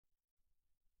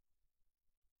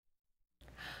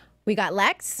We got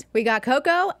Lex, we got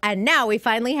Coco, and now we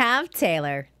finally have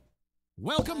Taylor.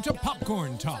 Welcome to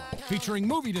Popcorn Talk, featuring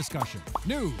movie discussion,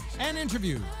 news, and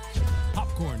interviews.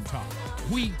 Popcorn Talk.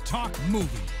 We talk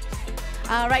movies.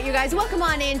 All right, you guys, welcome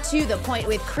on into The Point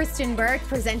with Kristyn Burtt,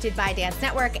 presented by Dance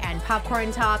Network and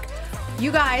Popcorn Talk.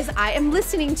 You guys, I am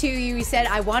listening to you. You said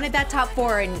I wanted that top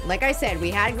four, and like I said, we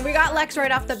got Lex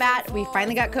right off the bat. We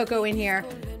finally got Coco in here.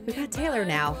 We got Taylor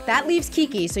now. That leaves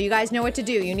Kiki, so you guys know what to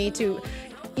do. You need to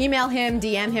email him,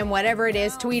 DM him, whatever it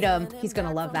is, tweet him. He's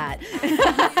gonna love that.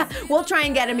 We'll try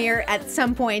and get him here at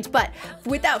some point, but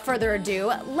without further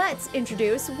ado, let's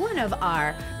introduce one of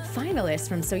our finalists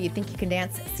from So You Think You Can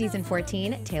Dance Season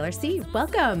 14, Taylor Sieve.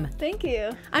 Welcome. Thank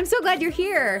you. I'm so glad you're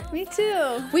here. Me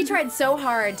too. We tried so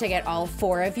hard to get all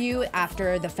four of you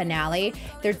after the finale.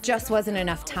 There just wasn't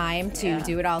enough time to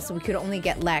do it all, so we could only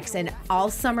get Lex. And all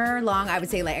summer long, I would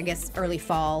say, like, I guess early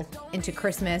fall into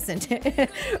Christmas and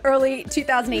early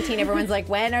 2018, everyone's like,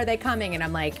 when are they coming? And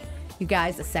I'm like, you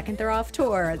guys, the second they're off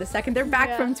tour, the second they're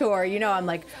back from tour, you know, I'm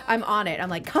like, I'm on it.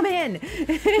 I'm like, come in.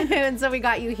 And so we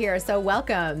got you here. So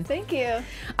welcome. Thank you.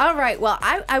 All right. Well,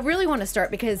 I really want to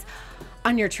start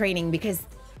on your training, because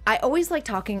I always like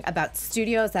talking about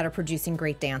studios that are producing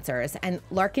great dancers. And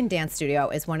Larkin Dance Studio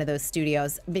is one of those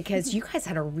studios, because you guys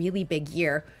had a really big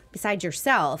year. Besides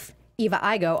yourself, Eva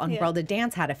Igo on World of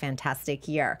Dance had a fantastic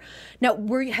year. Now,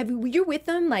 were you with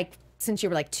them like since you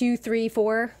were like 2, 3,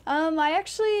 4? I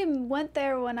actually went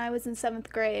there when I was in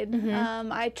 7th grade.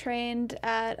 I trained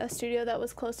at a studio that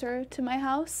was closer to my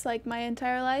house, like my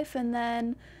entire life, and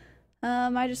then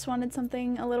I just wanted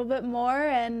something a little bit more,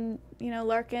 and you know,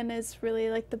 Larkin is really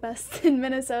like the best in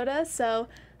Minnesota, so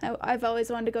I've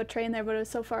always wanted to go train there, but it was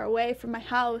so far away from my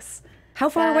house. How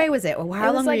far away was it?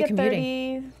 How long were you commuting?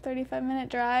 It was like a 35-minute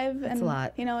drive. That's and, a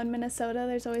lot. You know, in Minnesota,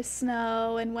 there's always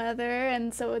snow and weather,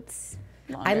 and so it's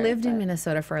longer. I lived in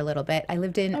Minnesota for a little bit. I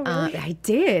lived in, really? I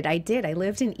did. I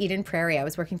lived in Eden Prairie. I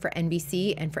was working for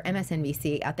NBC and for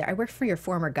MSNBC out there. I worked for your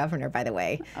former governor, by the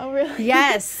way. Oh, really?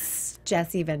 Yes,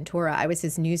 Jesse Ventura. I was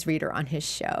his newsreader on his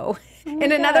show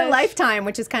in another lifetime,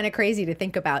 which is kind of crazy to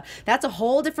think about. That's a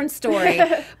whole different story.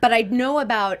 But I know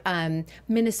about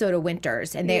Minnesota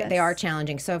winters, and they are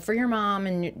challenging. So for your mom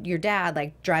and your dad,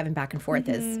 like driving back and forth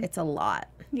it's a lot.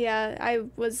 Yeah, I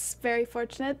was very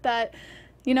fortunate that,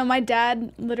 you know, my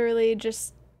dad literally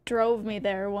just drove me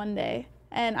there one day,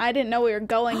 and I didn't know we were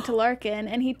going to Larkin,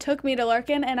 and he took me to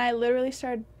Larkin, and I literally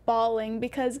started bawling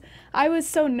because I was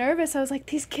so nervous. I was like,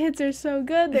 these kids are so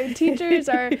good. Their teachers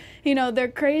are, you know,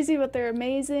 they're crazy, but they're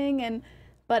amazing.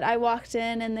 But I walked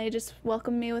in, and they just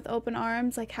welcomed me with open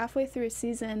arms, like halfway through a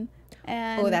season.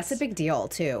 And oh, that's a big deal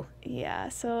too. Yeah,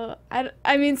 so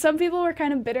I mean, some people were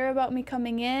kind of bitter about me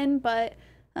coming in, but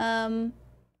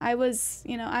I was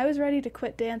ready to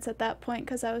quit dance at that point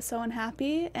because I was so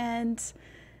unhappy and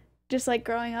just like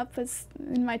growing up was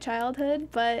in my childhood,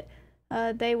 but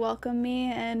they welcomed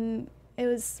me, and it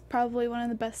was probably one of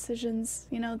the best decisions,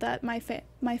 you know, that my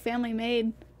family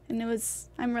made, and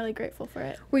I'm really grateful for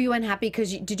it. Were you unhappy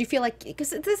did you feel like,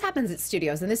 because this happens at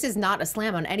studios, and this is not a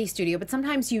slam on any studio, but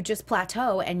sometimes you just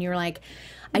plateau and you're like,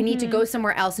 I need to go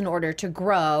somewhere else in order to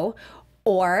grow,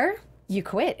 or you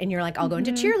quit and you're like, I'll go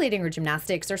into cheerleading or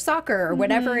gymnastics or soccer or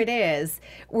whatever it is.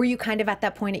 Were you kind of at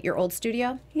that point at your old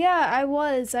studio? Yeah, I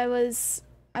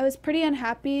was pretty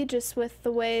unhappy just with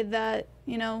the way that,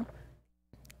 you know,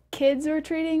 kids were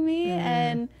treating me,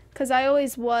 and because I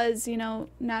always was, you know,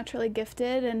 naturally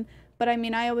gifted, but I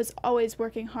mean, I was always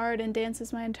working hard in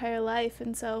dances my entire life,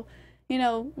 and so, you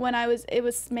know, when it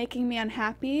was making me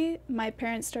unhappy, my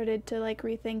parents started to like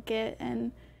rethink it,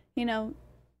 and, you know,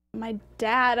 my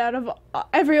dad, out of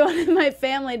everyone in my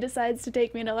family, decides to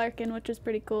take me to Larkin, which is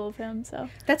pretty cool of him. So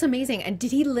that's amazing. And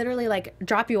did he literally like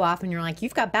drop you off and you're like,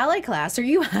 you've got ballet class, or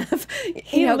you have,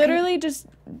 he literally just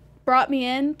brought me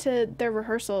in to their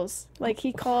rehearsals. Like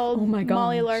he called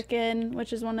Molly Larkin,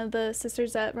 which is one of the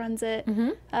sisters that runs it,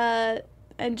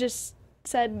 and just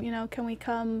said, you know, can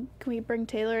we bring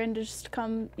Taylor in to just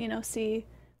come, you know, see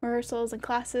rehearsals and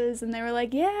classes? And they were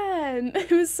like, yeah, and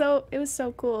it was so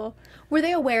cool. Were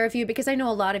they aware of you? Because I know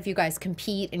a lot of you guys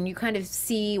compete and you kind of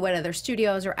see what other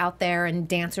studios are out there and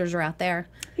dancers are out there.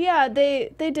 Yeah, they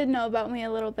did know about me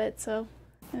a little bit, so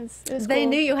it was they cool.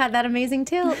 knew you had that amazing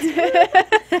tilt.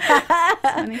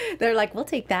 They're like, we'll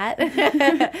take that.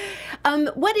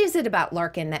 What is it about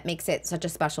Larkin that makes it such a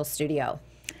special studio?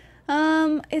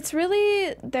 It's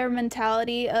really their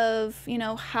mentality of, you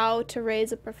know, how to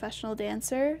raise a professional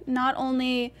dancer. Not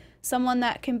only someone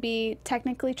that can be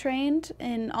technically trained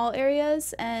in all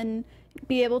areas and,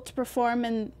 be able to perform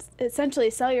and essentially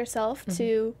sell yourself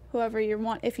to whoever you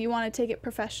want, if you want to take it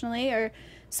professionally. Or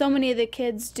so many of the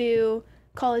kids do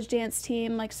college dance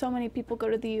team, like so many people go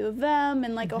to the U of M,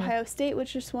 and like Ohio State,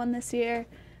 which just won this year,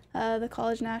 the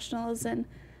college nationals. And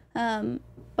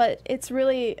but it's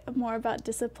really more about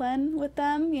discipline with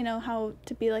them, you know, how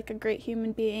to be like a great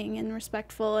human being and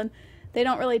respectful, and they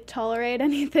don't really tolerate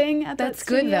anything at that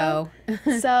studio. That's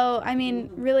good though. So, I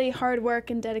mean, really hard work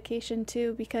and dedication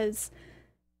too, because,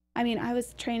 I mean, I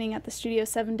was training at the studio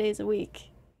 7 days a week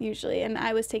usually, and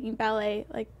I was taking ballet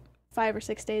like 5 or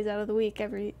 6 days out of the week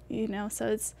every, you know, so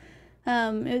it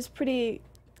was pretty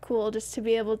cool just to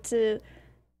be able to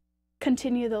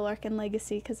continue the Larkin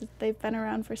legacy, because they've been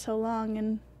around for so long.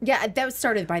 And yeah, that was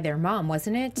started by their mom,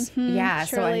 wasn't it? Yeah,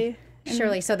 Shirley.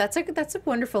 Surely. So that's a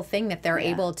wonderful thing that they're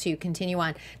able to continue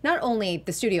on, not only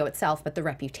the studio itself, but the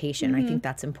reputation. I think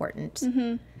that's important.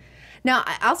 Now,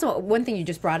 also, one thing you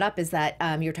just brought up is that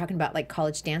you're talking about like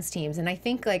college dance teams. And I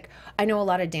think like, I know a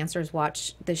lot of dancers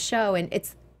watch the show, and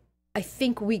I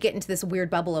think we get into this weird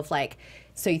bubble of like,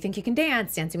 so you think you can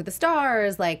dance, Dancing with the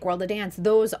Stars, like World of Dance.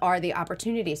 Those are the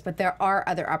opportunities, but there are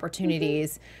other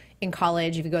opportunities in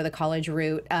college, if you go the college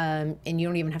route, and you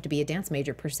don't even have to be a dance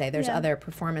major per se. There's other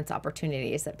performance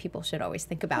opportunities that people should always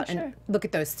think about. And look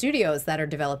at those studios that are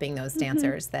developing those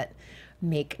dancers that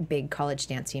make big college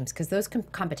dance teams, because those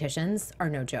competitions are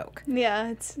no joke. Yeah,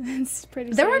 it's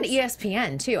pretty They're on serious.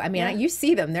 ESPN too. I mean, you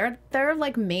see them. They're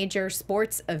like major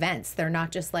sports events. They're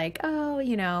not just like, oh,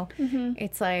 you know,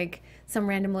 it's like some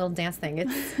random little dance thing.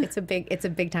 It's a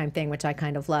big time thing, which I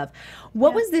kind of love.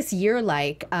 What was this year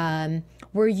like?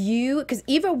 Were you, because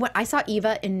I saw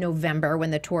Eva in November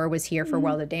when the tour was here for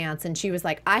World of Dance, and she was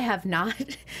like, I have not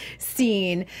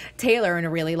seen Taylor in a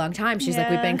really long time. She's like,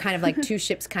 we've been kind of like two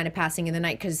ships kind of passing in the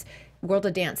night, because World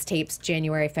of Dance tapes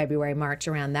January, February, March,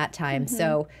 around that time.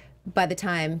 So by the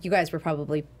time you guys were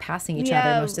probably passing each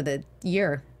other most of the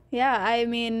year. Yeah, I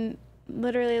mean,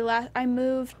 literally I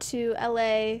moved to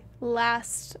LA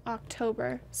last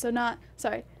October. So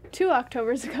 2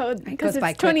 Octobers ago, because it's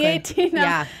 2018 now.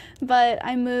 Yeah. But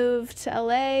I moved to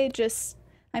LA just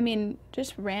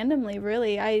randomly,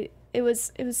 really. It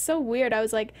was so weird. I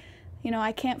was like, you know,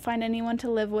 I can't find anyone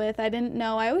to live with. I didn't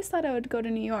know. I always thought I would go to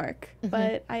New York,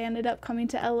 but I ended up coming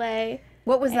to LA.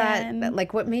 What was that?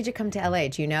 Like, what made you come to LA?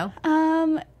 Do you know?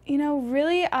 You know,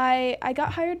 really, I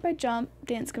got hired by Jump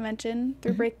Dance Convention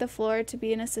through Break the Floor to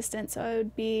be an assistant, so I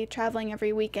would be traveling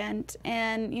every weekend.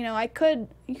 And, you know,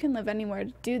 you can live anywhere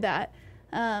to do that,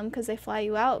 because they fly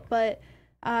you out. But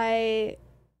I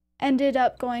ended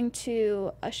up going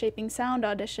to a Shaping Sound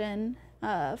audition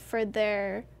for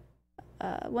their,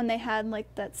 when they had,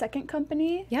 like, that second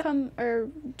company come or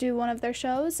do one of their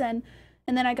shows. And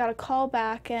then I got a call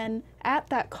back, and at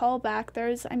that call back,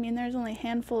 there's only a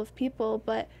handful of people,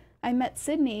 but I met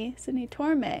Sydney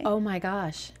Torme. Oh my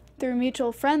gosh. Through a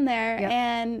mutual friend there,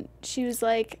 and she was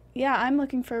like, yeah, I'm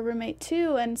looking for a roommate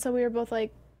too. And so we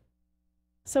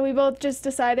both just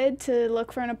decided to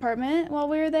look for an apartment while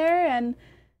we were there, and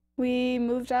we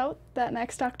moved out that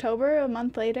next October, a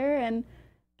month later. And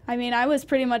I mean, I was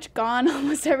pretty much gone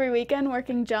almost every weekend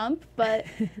working Jump, but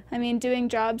I mean, doing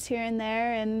jobs here and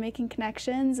there and making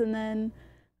connections. And then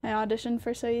I auditioned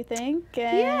for So You Think.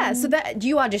 And so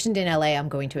you auditioned in LA, I'm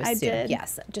going to assume. I did.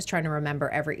 Yes, just trying to remember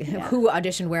who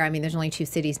auditioned where. I mean, there's only 2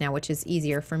 cities now, which is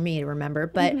easier for me to remember.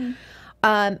 But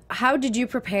how did you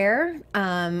prepare?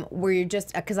 Were you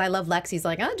just, because I love Lexi's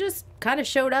like, I just kind of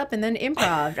showed up and then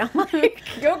improv. I'm like,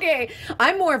 okay.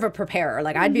 I'm more of a preparer.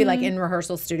 Like, I'd be like in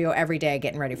rehearsal studio every day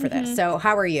getting ready for this. So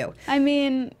how are you? I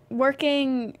mean,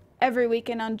 working every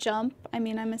weekend on Jump, I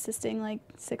mean, I'm assisting like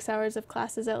 6 hours of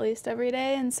classes at least every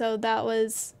day. And so that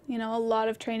was, you know, a lot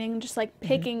of training, just like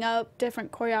picking up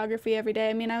different choreography every day.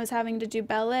 I mean, I was having to do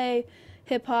ballet,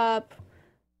 hip hop,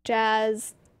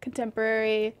 jazz,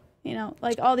 contemporary, you know,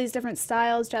 like all these different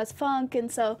styles, jazz funk.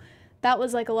 And so that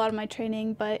was like a lot of my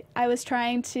training, but I was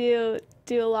trying to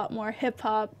do a lot more hip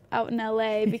hop out in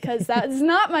LA, because that's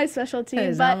not my specialty. That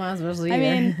is not my specialty either.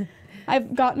 I mean,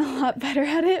 I've gotten a lot better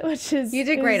at it, which is You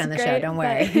did great on the show, don't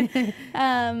worry.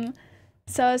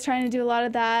 So I was trying to do a lot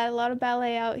of that, a lot of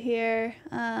ballet out here.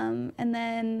 And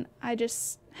then I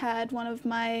just had one of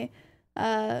my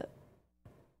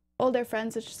older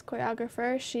friends, which is a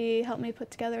choreographer. She helped me put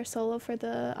together a solo for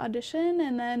the audition,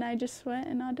 and then I just went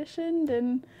and auditioned,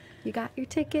 and you got your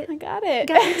ticket. I got it.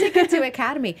 Got your ticket to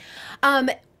Academy.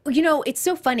 You know, it's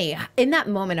so funny in that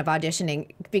moment of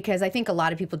auditioning, because I think a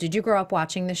lot of people, did you grow up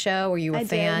watching the show? Were you a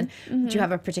fan? Did. Did you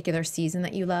have a particular season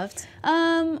that you loved?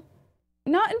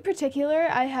 Not in particular.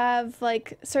 I have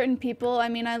like certain people. I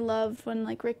mean, I loved when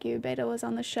like Ricky Ubeda was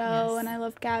on the show, and I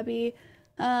loved Gabby.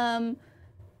 I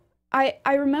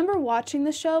remember watching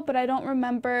the show, but I don't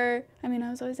remember. I mean,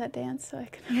 I was always at dance, so I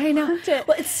couldn't watch it.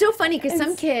 Well, it's so funny because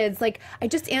some kids, like, I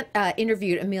just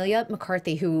interviewed Amelia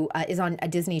McCarthy, who is on a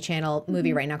Disney Channel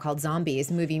movie right now called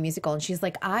Zombies, movie musical, and she's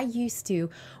like, I used to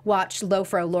watch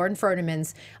Lauren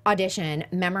Ferdinand's audition,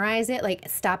 memorize it, like,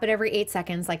 stop it every 8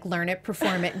 seconds, like, learn it,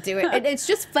 perform it, do it. And it's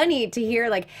just funny to hear,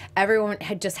 like, everyone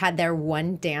had just had their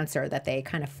one dancer that they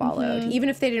kind of followed, even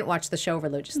if they didn't watch the show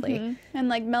religiously. And,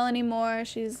 like, Melanie Moore,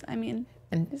 she's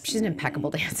she's an impeccable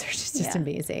dancer. She's just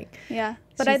amazing. Yeah.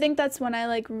 But I think that's when I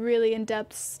like really in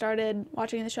depth started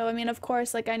watching the show. I mean, of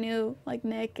course, like I knew like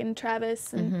Nick and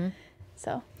Travis and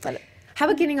so, but how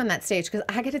about getting on that stage? Because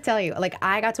I got to tell you, like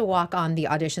I got to walk on the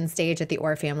audition stage at the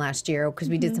Orpheum last year because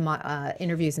we did some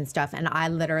interviews and stuff. And I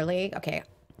literally,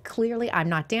 clearly I'm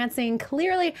not dancing.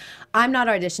 Clearly I'm not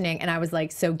auditioning. And I was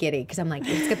like so giddy because I'm like,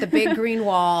 it's got the big green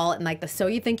wall and like the So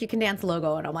You Think You Can Dance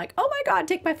logo. And I'm like, oh my God,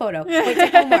 take my photo. Wait,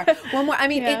 take one more. One more. I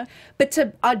mean, but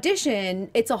to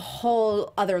audition, it's a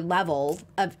whole other level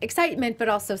of excitement, but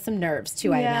also some nerves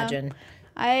too, I imagine.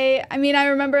 I mean, I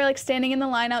remember like standing in the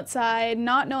line outside,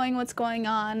 not knowing what's going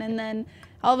on. And then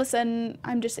all of a sudden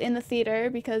I'm just in the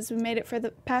theater because we made it for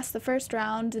past the first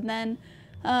round. And then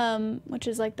which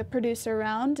is like the producer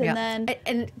round, and then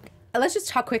and let's just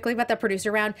talk quickly about that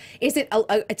producer round. Is it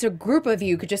it's a group of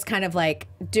you just kind of like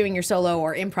doing your solo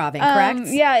or improvising,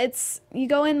 correct? Yeah, it's you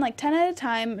go in like 10 at a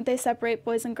time. They separate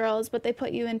boys and girls, but they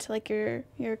put you into like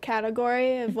your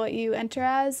category of what you enter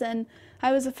as. And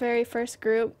I was the very first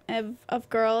group of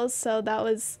girls, so that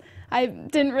was I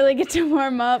didn't really get to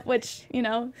warm up, which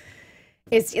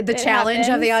is the challenge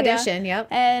of the audition. Yeah. Yep.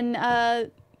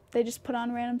 And they just put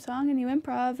on a random song and you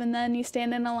improv, and then you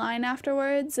stand in a line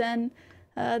afterwards, and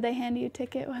they hand you a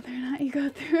ticket whether or not you go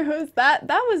through. That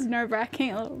was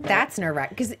nerve-wracking a little bit. That's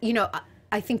nerve-wracking because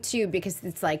I think too, because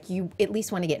it's like you at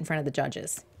least want to get in front of the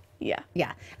judges. Yeah.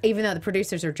 Yeah. Even though the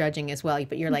producers are judging as well,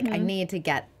 but you're like, I need to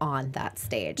get on that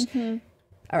stage.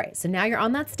 All right, so now you're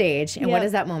on that stage, and what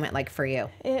is that moment like for you?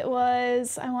 It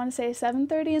was, I want to say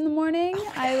 7:30 in the morning.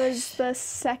 I was the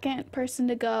second person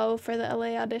to go for the LA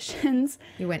auditions.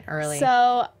 You went early.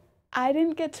 So I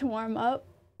didn't get to warm up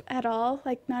at all.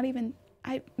 Like not even,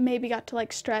 I maybe got to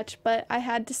like stretch, but I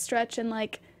had to stretch in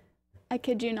like, I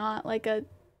kid you not, like a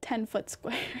 10-foot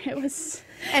square. It was.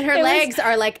 And her legs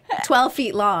are like 12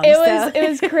 feet long. It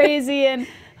was crazy, and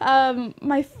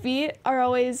my feet are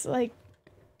always like,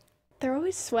 they're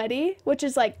always sweaty, which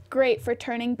is like great for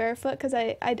turning barefoot because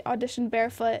I auditioned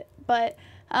barefoot, but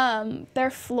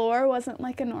their floor wasn't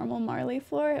like a normal Marley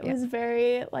floor. It was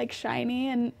very like shiny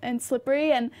and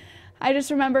slippery, and I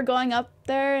just remember going up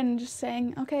there and just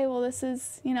saying, okay, well this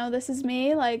is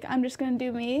me, like I'm just gonna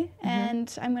do me,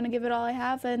 and I'm gonna give it all I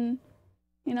have and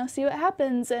see what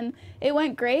happens. And it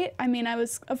went great. I mean, I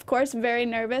was, of course, very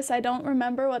nervous. I don't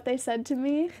remember what they said to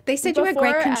me. They said you had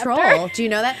great control. Do you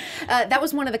know that? That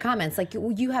was one of the comments. Like,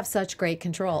 you have such great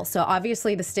control. So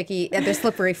obviously the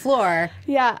slippery floor.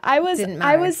 Yeah, I was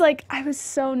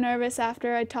so nervous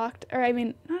after I talked, or I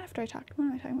mean, not after I talked. What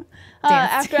am I talking about?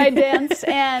 After I danced,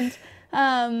 and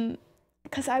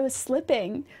because I was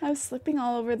slipping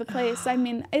all over the place. I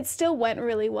mean, it still went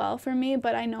really well for me,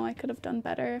 but I know I could have done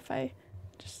better if I.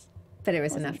 But it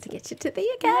was enough to get you to the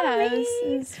Academy. Yeah,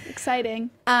 it was exciting.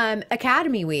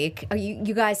 Academy Week,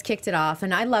 you guys kicked it off,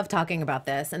 and I love talking about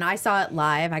this. And I saw it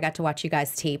live. I got to watch you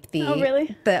guys tape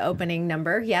the opening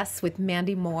number, yes, with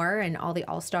Mandy Moore and all the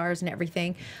All-Stars and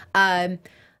everything.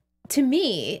 To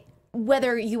me,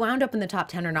 whether you wound up in the top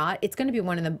 10 or not, it's going to be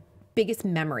one of the biggest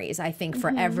memories, I think,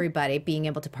 for everybody being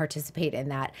able to participate in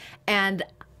that. And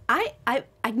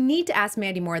I need to ask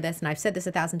Mandy Moore this, and I've said this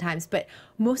 1,000 times, but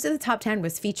most of the top 10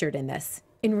 was featured in this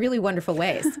in really wonderful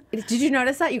ways. Did you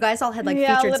notice that? You guys all had like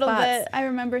featured spots. Yeah, a little bit. I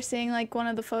remember seeing like one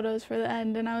of the photos for the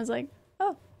end, and I was like,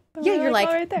 oh. Yeah, you're like,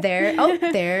 right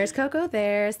there's Coco,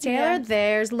 there's Taylor,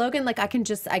 there's Logan. Like I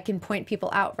can point people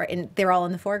out, right? And they're all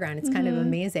in the foreground. It's kind of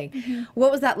amazing.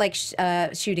 What was that like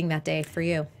shooting that day for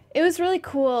you? It was really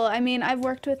cool. I mean, I've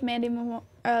worked with Mandy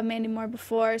Moore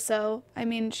before, so I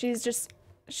mean,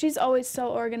 she's always so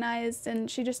organized, and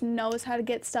she just knows how to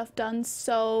get stuff done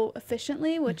so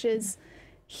efficiently, which is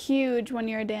huge when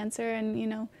you're a dancer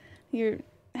and, you're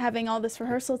having all this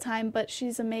rehearsal time, but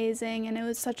she's amazing, and it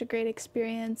was such a great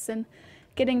experience, and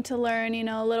getting to learn,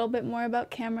 a little bit more about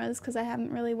cameras because I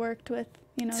haven't really worked with,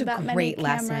 that many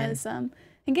cameras.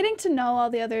 and getting to know all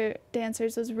the other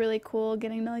dancers was really cool,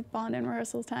 getting to like bond in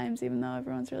rehearsal times, even though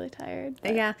everyone's really tired.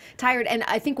 But. Yeah, tired. And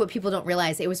I think what people don't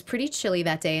realize, it was pretty chilly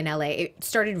that day in LA. It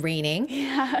started raining,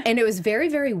 and it was very,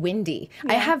 very windy.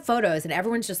 I have photos, and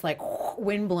everyone's just like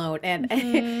windblown, and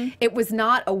it was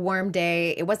not a warm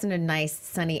day. It wasn't a nice,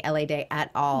 sunny LA day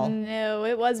at all. No,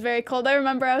 it was very cold. I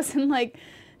remember I was in like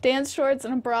dance shorts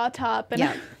and a bra top,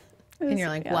 and and you're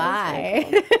like,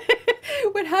 why?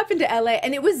 What happened to LA?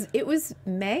 And it was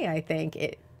May, I think.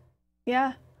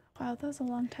 Yeah. Wow, that was a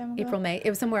long time ago. April, May. It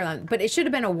was somewhere along, but it should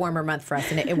have been a warmer month for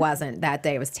us, and it wasn't that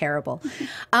day. It was terrible.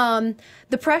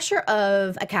 The pressure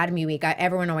of Academy Week,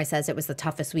 everyone always says it was the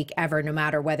toughest week ever, no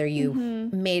matter whether you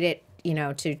made it, you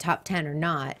know, to top 10 or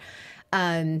not.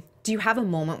 Do you have a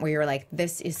moment where you're like,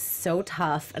 this is so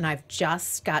tough, and I've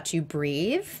just got to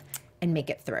breathe and make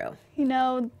it through? You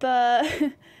know,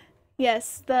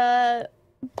 yes, the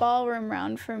ballroom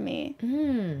round for me.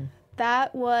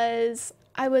 That was,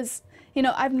 you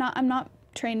know, I'm not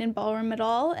trained in ballroom at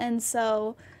all, and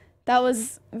so that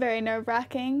was very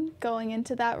nerve-wracking going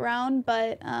into that round,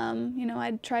 but you know, I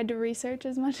tried to research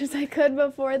as much as I could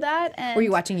before that. And were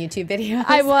you watching YouTube videos?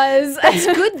 I was. That's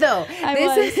good though. I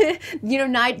was. You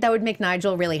know, that would make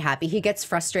Nigel really happy. He gets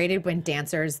frustrated when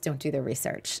dancers don't do their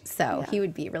research, so he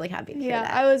would be really happy to hear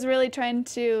that. I was really trying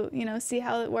to, you know, see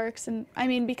how it works, and I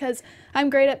mean, because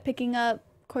I'm great at picking up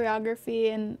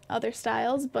choreography and other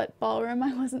styles, but ballroom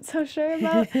I wasn't so sure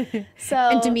about. So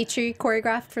and Dimitri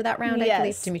choreographed for that round, I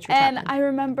believe. Dimitri and Chapman. I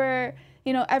remember,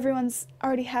 you know, everyone's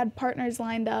already had partners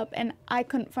lined up, and I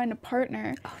couldn't find a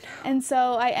partner. Oh no! And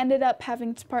so I ended up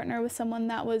having to partner with someone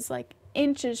that was like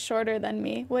inches shorter than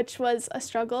me, which was a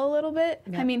struggle a little bit.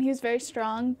 I mean, he was very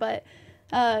strong, but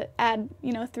add,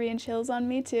 you know, 3-inch heels on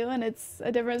me too, and it's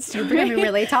a different story. You're becoming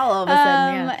really tall all of a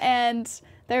sudden, and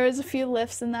there was a few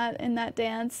lifts in that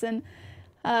dance, and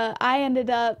I ended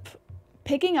up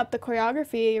picking up the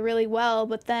choreography really well,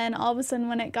 but then all of a sudden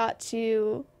when it got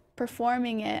to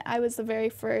performing it, I was the very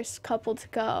first couple to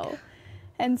go.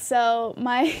 And so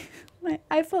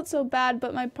I felt so bad,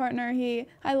 but my partner,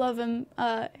 I love him,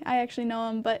 I actually know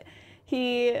him, but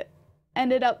he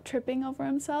ended up tripping over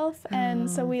himself, and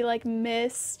so we like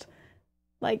missed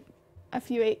like a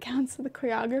few 8 counts of the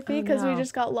choreography because we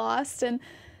just got lost. And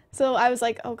so I was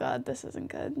like, oh God, this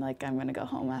isn't good. Like, I'm gonna go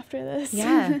home after this.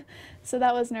 Yeah. So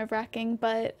that was nerve-wracking,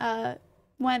 but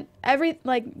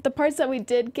the parts that we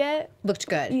did get looked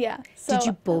good. Yeah. So did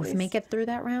you both make it through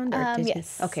that round? Or did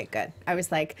yes. You? Okay, good. I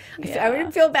was like, I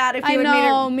wouldn't feel bad if you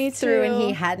had made it through and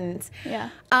he hadn't. Yeah.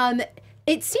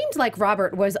 It seems like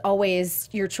Robert was always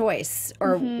your choice,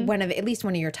 or at least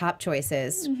one of your top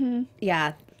choices.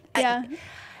 Yeah. Yeah.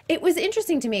 It was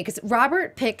interesting to me because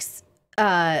Robert picks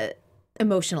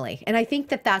emotionally, and I think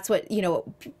that's what, you know,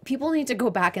 people need to go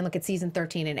back and look at season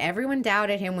 13, and everyone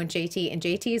doubted him when JT, and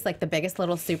JT is like the biggest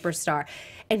little superstar,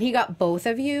 and he got both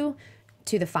of you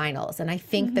to the finals, and I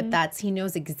think he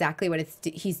knows exactly what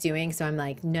he's doing. So I'm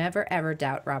like, never ever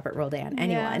doubt Robert Roldan,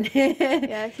 anyone.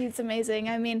 Yeah, he's amazing.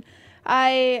 I mean,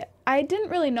 I didn't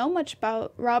really know much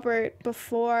about Robert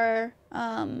before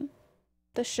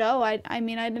the show. I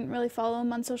mean, I didn't really follow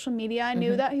him on social media. I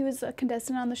knew that he was a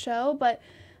contestant on the show, but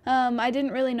I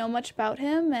didn't really know much about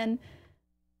him.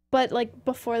 But like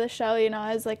before the show, you know,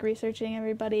 I was like researching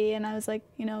everybody, and I was like,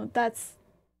 you know,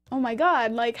 oh my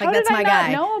God, like how did I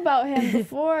not know about him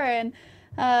before? And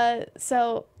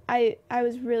so I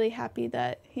was really happy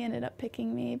that he ended up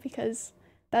picking me, because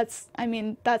that's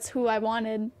who I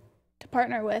wanted to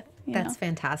partner with. That's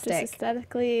fantastic. Just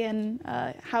aesthetically, and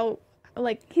how,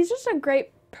 like, he's just a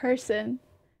great person.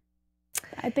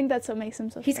 I think that's what makes him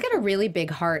so He's special. got a really big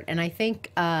heart, and I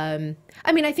think, I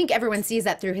think everyone sees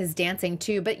that through his dancing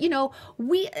too, but, you know,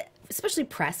 especially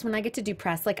press, when I get to do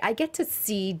press, like, I get to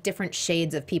see different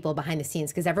shades of people behind the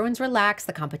scenes, because everyone's relaxed,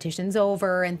 the competition's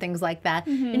over, and things like that,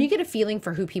 and you get a feeling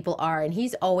for who people are, and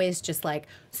he's always just, like,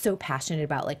 so passionate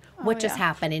about, like, what just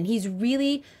happened, and he's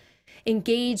really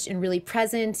engaged and really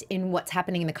present in what's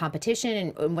happening in the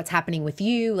competition and what's happening with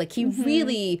you. Like, he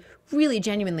really, really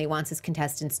genuinely wants his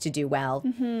contestants to do well,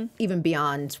 even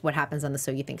beyond what happens on the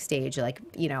So You Think stage, like,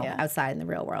 you know, outside in the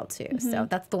real world too. So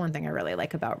that's the one thing I really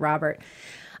like about Robert.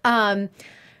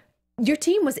 Your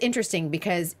team was interesting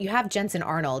because you have Jensen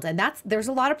Arnold, and there's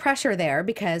a lot of pressure there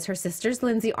because her sister's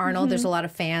Lindsay Arnold. There's a lot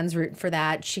of fans rooting for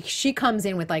that. She comes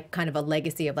in with like kind of a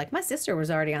legacy of like, my sister was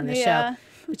already on the show.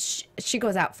 Which she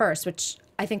goes out first, which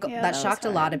I think that shocked a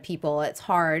lot of people. It's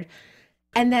hard.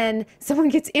 And then someone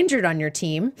gets injured on your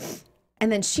team,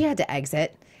 and then she had to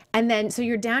exit. And then so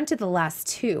you're down to the last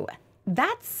two.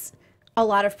 That's a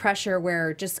lot of pressure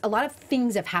where just a lot of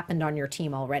things have happened on your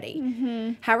team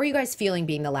already. How are you guys feeling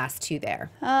being the last two there?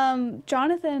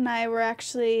 Jonathan and I were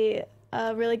actually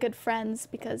really good friends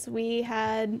because we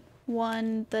had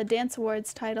won the Dance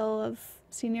Awards title of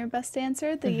Senior Best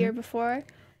Dancer the year before.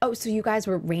 Oh, so you guys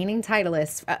were reigning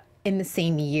titleists in the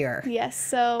same year. Yes.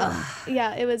 So,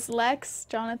 yeah, it was Lex,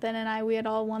 Jonathan, and I. We had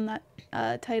all won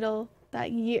that title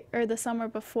that year or the summer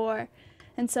before.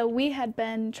 And so we had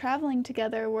been traveling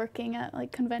together, working at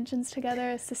like conventions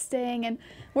together, assisting, and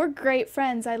we're great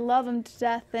friends. I love him to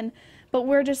death. But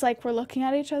we're just like, we're looking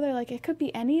at each other like it could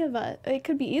be any of us. It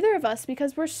could be either of us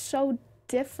because we're so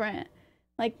different.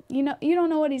 Like, you don't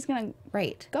know what he's going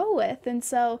to go with. And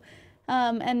so,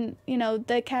 and,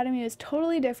 the Academy was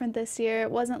totally different this year. It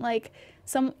wasn't like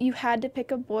you had to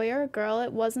pick a boy or a girl.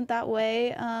 It wasn't that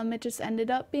way. It just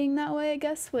ended up being that way, I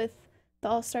guess, with the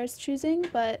All-Stars choosing.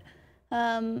 But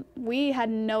we had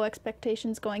no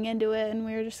expectations going into it, and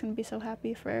we were just going to be so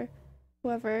happy for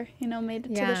whoever, made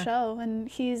it to the show. And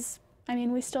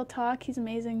we still talk. He's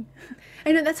amazing.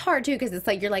 I know that's hard, too, because it's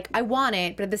like, you're like, I want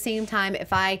it, but at the same time,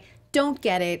 if I don't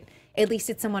get it, at least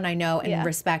it's someone I know and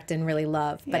respect and really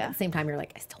love. But at the same time, you're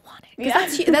like, I still want it.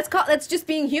 Because that's just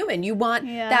being human. You want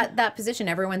that position.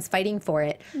 Everyone's fighting for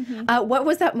it. What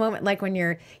was that moment like when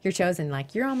you're chosen?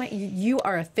 Like, you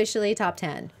are officially top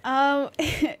 10.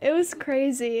 It was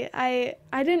crazy. I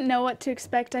didn't know what to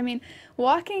expect. I mean,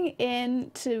 walking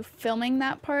into filming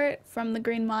that part from the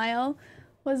Green Mile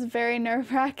was very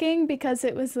nerve-wracking because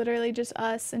it was literally just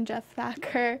us and Jeff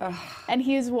Thacker. And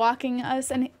he was walking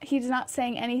us, and he's not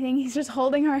saying anything. He's just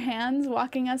holding our hands,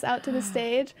 walking us out to the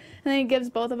stage. And then he gives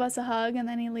both of us a hug, and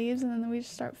then he leaves, and then we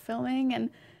just start filming.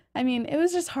 And, it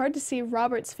was just hard to see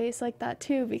Robert's face like that,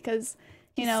 too, because,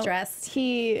 stressed.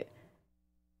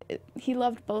 He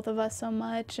loved both of us so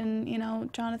much, and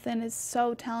Jonathan is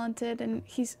so talented, and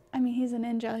he's a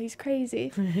ninja. He's crazy.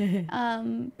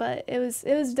 But it was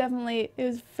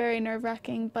very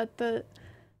nerve-wracking. But the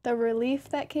relief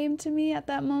that came to me at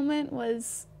that moment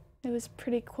was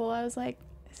pretty cool. I was like,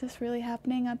 is this really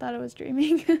happening? I thought I was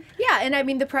dreaming. Yeah,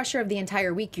 and the pressure of the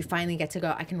entire week, you finally get to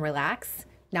go, I can relax.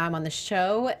 Now I'm on the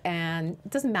show, and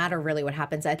it doesn't matter really what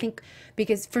happens. I think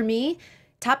because for me,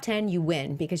 top 10, you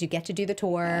win because you get to do the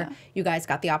tour. You guys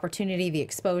got the opportunity, the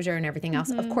exposure, and everything else.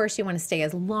 Of course, you want to stay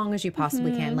as long as you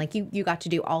possibly can. Like, you got to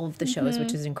do all of the shows,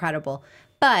 which is incredible.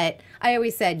 But I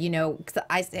always said, because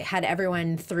I had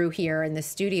everyone through here in the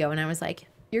studio, and I was like,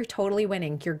 you're totally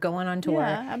winning. You're going on tour.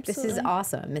 Yeah, absolutely. This is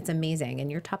awesome. It's amazing.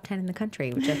 And you're top 10 in the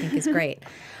country, which I think is great.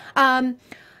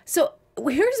 So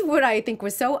here's what I think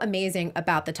was so amazing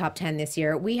about the top 10 this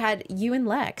year. We had you and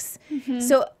Lex.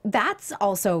 So that's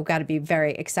also got to be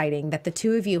very exciting that the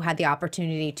two of you had the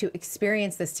opportunity to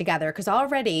experience this together, because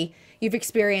already you've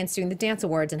experienced doing the Dance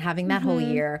Awards and having that whole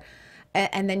year,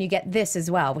 and then you get this as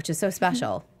well, which is so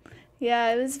special.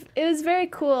 Yeah, it was very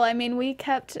cool. We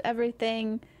kept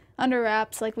everything under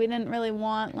wraps. Like, we didn't really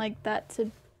want like that to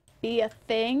be a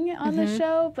thing on the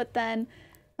show, but then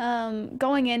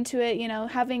going into it,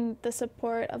 having the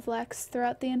support of Lex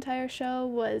throughout the entire show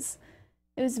was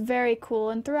very cool.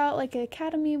 And throughout like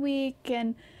Academy Week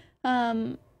and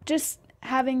just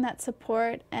having that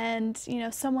support and,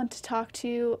 someone to talk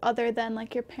to other than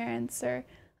like your parents or,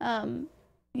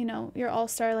 your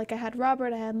all-star. Like, I had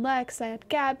Robert, I had Lex, I had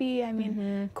Gabby,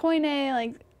 Pointe,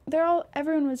 like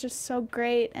everyone was just so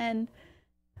great. And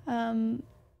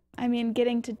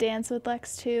getting to dance with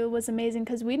Lex, too, was amazing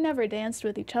because we'd never danced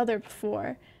with each other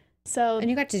before. And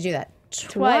you got to do that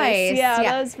twice. Yeah,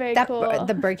 that was very cool.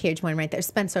 The birdcage one right there,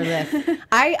 Spencer Lift.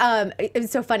 It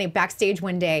was so funny. Backstage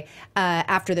one day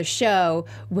after the show,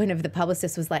 one of the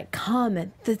publicists was like,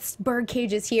 come, this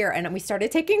birdcage is here. And we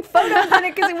started taking photos on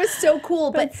it because it was so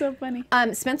cool. That's so funny.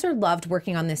 Spencer loved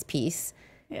working on this piece.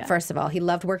 Yeah. First of all, he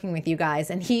loved working with you guys.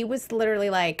 And he was literally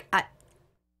like,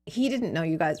 he didn't know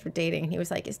you guys were dating. He was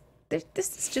like,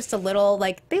 this is just a little,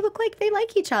 like, they look like they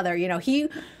like each other. He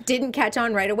didn't catch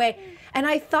on right away. And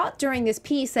I thought during this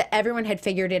piece that everyone had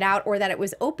figured it out or that it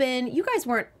was open. You guys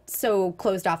weren't so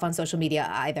closed off on social media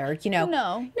either,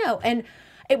 No. And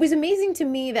it was amazing to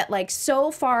me that, like, so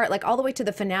far, like, all the way to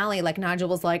the finale, like, Nigel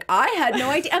was like, I had no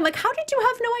idea. I'm like, how did you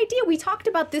have no idea? We talked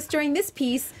about this during this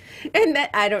piece. And that,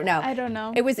 I don't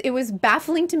know. It was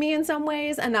baffling to me in some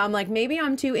ways. And I'm like, maybe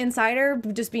I'm too insider,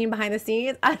 just being behind the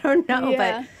scenes. I don't know.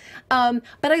 Yeah.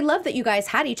 But I love that you guys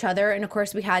had each other. And, of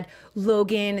course, we had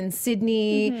Logan and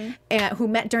Sydney, who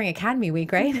met during Academy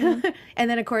Week, right? And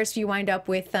then, of course, you wind up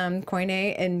with Pointe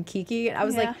and Kiki. I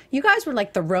was like, you guys were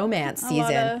like the romance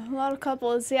season. A lot of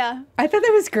couples, yeah. I thought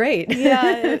that was great.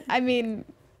 Yeah,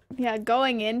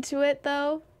 going into it,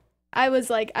 though, I was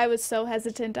so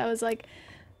hesitant. I was like,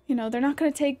 you know, they're not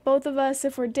going to take both of us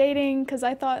if we're dating, because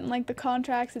I thought in like the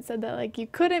contracts it said that like you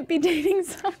couldn't be dating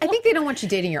someone. I think they don't want you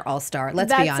dating your all-star.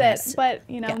 Let's be honest. That's it. But,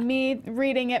 you know, me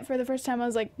reading it for the first time, I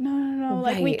was like, no,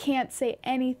 like we can't say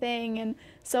anything. And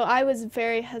so I was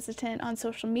very hesitant on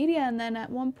social media. And then at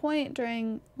one point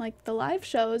during like the live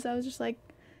shows, I was just like,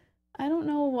 I don't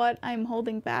know what I'm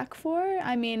holding back for.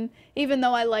 I mean, even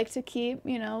though I like to keep,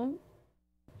 you know,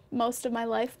 most of my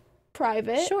life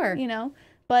private, sure, you know,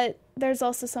 but there's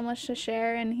also so much to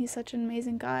share, and he's such an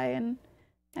amazing guy, and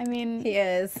I mean, he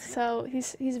is. So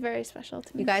he's very special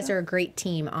to me. You guys are a great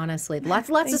team, honestly. Lots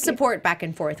of support back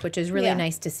and forth, which is really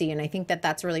nice to see, and I think that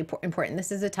that's really important.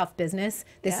 This is a tough business.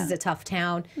 This is a tough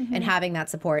town, and having that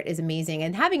support is amazing.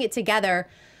 And having it together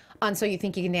on So You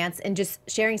Think You Can Dance, and just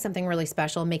sharing something really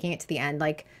special, making it to the end,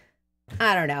 like,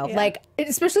 I don't know, like,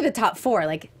 especially the top 4,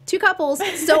 like 2 couples,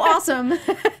 so awesome.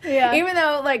 Even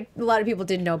though like a lot of people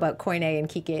didn't know about Pointe and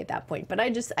Kike at that point, but I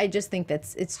just think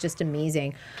it's just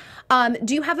amazing.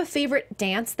 Do you have a favorite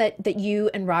dance that you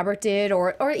and Robert did,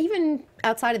 or even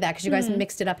outside of that, because you guys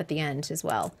mixed it up at the end as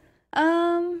well?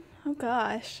 Oh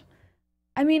gosh,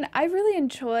 I mean, I really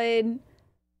enjoyed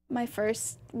my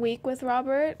first week with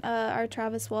Robert, our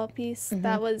Travis Wall piece.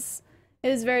 It was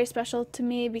very special to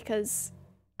me because,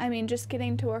 I mean, just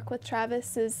getting to work with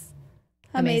Travis is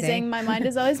amazing. My mind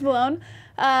is always blown.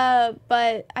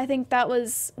 But I think that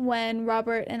was when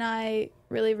Robert and I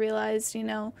really realized, you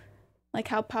know, like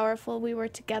how powerful we were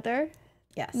together.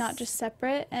 Yes. Not just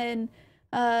separate. And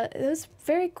it was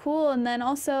very cool. And then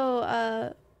also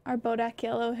our Bodak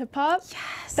Yellow hip hop.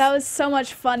 Yes. That was so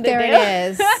much fun to do. There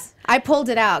it is. I pulled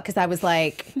it out because I was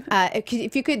like,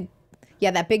 if you could... Yeah,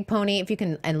 that big pony, if you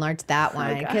can enlarge that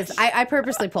one. Because I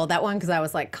purposely pulled that one because I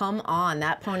was like, come on,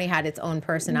 that pony had its own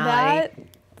personality.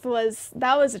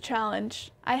 That was a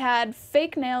challenge. I had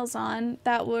fake nails on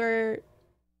that were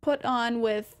put on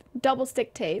with double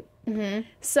stick tape.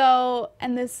 So,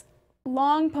 and this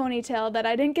long ponytail that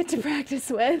I didn't get to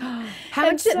practice with.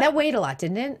 How much that weighed a lot,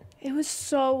 didn't it? It was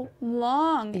so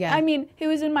long. Yeah. I mean, it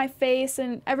was in my face,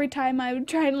 and every time I would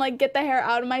try and like get the hair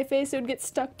out of my face, it would get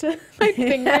stuck to my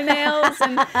fingernails.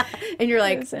 And you're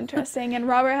like, it was interesting. And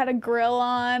Robert had a grill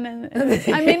on, and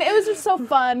I mean, it was just so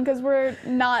fun because we're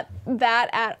not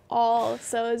that at all.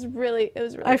 So it was really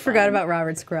I forgot about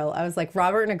Robert's grill. I was like,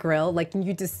 Robert and a grill, like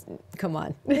you just come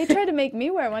on. They tried to make me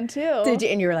wear one too. Did you?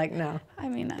 And you were like, no. I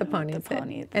mean, the pony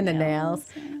the and the nails.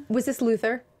 Yeah. Was this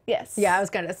Luther? Yes. Yeah, I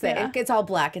was going to say, it's all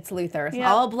black. It's Luther.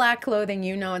 All black clothing,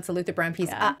 you know, it's a Luther Brown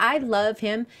piece. I love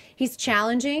him. He's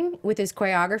challenging with his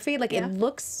choreography. Like, it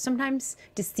looks sometimes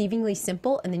deceivingly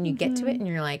simple, and then you get to it, and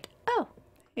you're like, oh.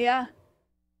 Yeah.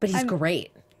 But he's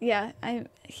great. Yeah,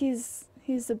 he's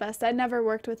the best. I'd never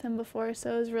worked with him before,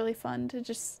 so it was really fun to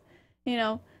just, you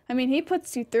know, I mean, he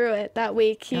puts you through it that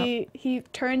week. He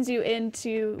turns you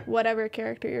into whatever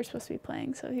character you're supposed to be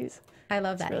playing, so I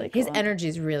love that. Really cool. His energy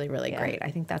is really, really great.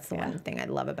 I think that's the one thing I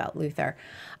love about Luther.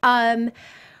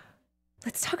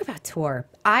 Let's talk about tour.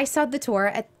 I saw the tour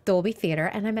at Dolby Theater,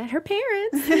 and I met her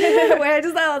parents. Where I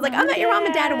was like, I met your mom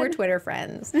and dad, and we're Twitter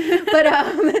friends. But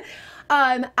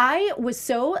I was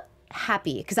so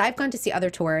happy because I've gone to see other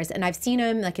tours, and I've seen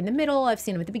them like in the middle, I've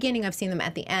seen them at the beginning, I've seen them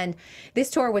at the end. This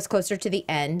tour was closer to the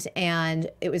end, and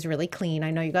it was really clean.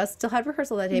 I know you guys still had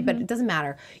rehearsal that day, but it doesn't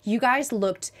matter. You guys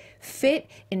looked fit,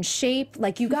 in shape.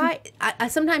 Like you guys,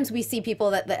 sometimes we see people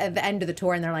that at the end of the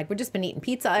tour, and they're like, we've just been eating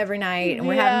pizza every night, and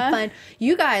we're having fun.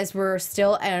 You guys were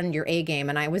still on your A game,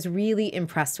 and I was really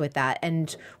impressed with that.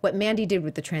 And what Mandy did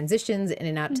with the transitions in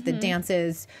and out to the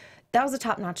dances, that was a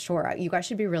top-notch tour. You guys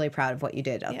should be really proud of what you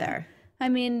did out there. I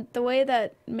mean, the way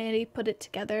that Mandy put it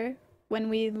together, when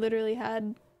we literally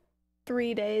had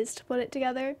 3 days to put it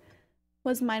together,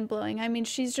 was mind-blowing. I mean,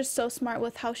 she's just so smart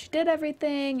with how she did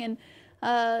everything, and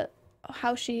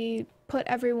how she put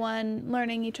everyone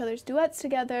learning each other's duets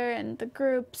together and the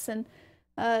groups, and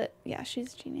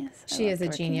she's a genius. She is a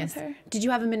genius. Did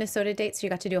you have a Minnesota date, so you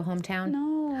got to do a hometown?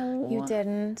 No. You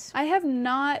didn't? I have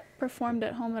not performed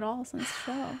at home at all since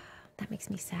the show. That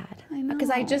makes me sad. I know. Because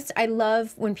I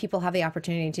love when people have the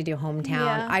opportunity to do hometown.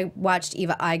 Yeah. I watched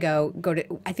Eva Igo go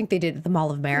to, I think they did the Mall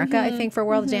of America, I think, for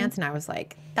World of Dance, and I was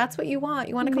like, that's what you want.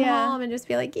 You want to come home and just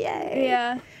be like, yay.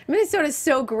 Yeah. Minnesota's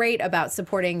so great about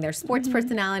supporting their sports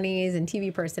personalities and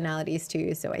TV personalities,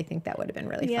 too, so I think that would have been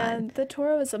really fun. Yeah, the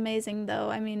tour was amazing,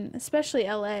 though. I mean, especially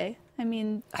LA. I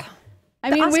mean, I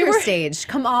The mean, Oscar we were stage.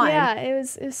 Come on. Yeah, it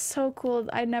was so cool.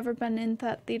 I'd never been in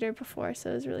that theater before,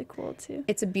 so it was really cool too.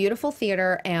 It's a beautiful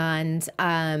theater, and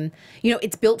you know,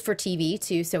 it's built for TV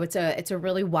too, so it's a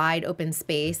really wide open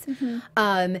space.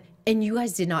 And you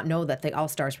guys did not know that the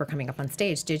All-Stars were coming up on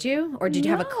stage, did you? Or did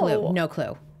you have a clue? No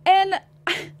clue. And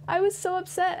I was so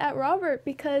upset at Robert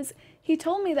because he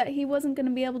told me that he wasn't going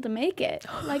to be able to make it,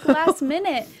 like last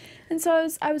minute. And so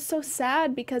I was so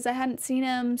sad because I hadn't seen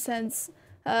him since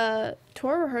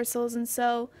tour rehearsals, and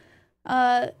so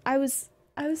I was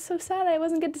so sad I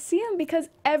wasn't get to see him because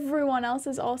everyone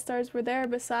else's All-Stars were there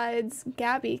besides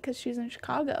Gabby because she's in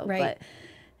Chicago. Right.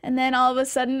 And then all of a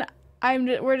sudden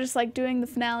we're just like doing the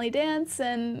finale dance,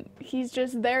 and he's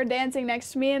just there dancing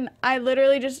next to me, and I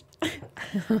literally just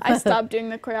I stopped doing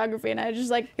the choreography, and I just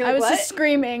like I was just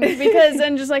screaming because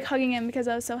and just like hugging him because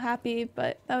I was so happy.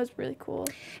 But that was really cool.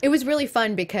 It was really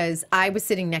fun because I was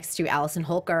sitting next to Allison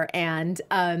Holker, and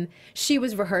she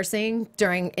was rehearsing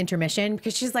during intermission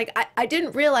because she's like, I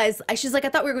didn't realize. She's like, I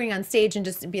thought we were going on stage and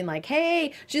just being like,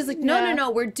 hey. She's like,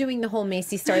 no, we're doing the whole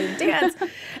Macy started dance.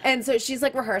 And so she's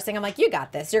like rehearsing. I'm like, you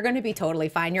got this. You're going to be totally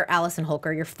fine. You're Allison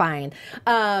Holker. You're fine.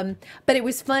 But it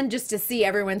was fun just to see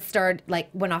everyone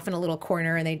went off in a little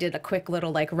corner, and they did a quick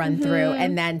little like run through,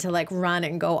 and then to like run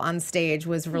and go on stage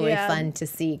was really fun to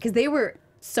see because they were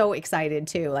so excited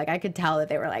too. Like I could tell that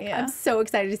they were like, I'm so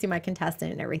excited to see my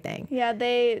contestant and everything. Yeah,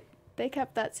 they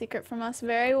kept that secret from us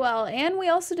very well. And we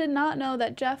also did not know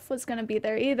that Jeff was going to be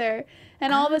there either.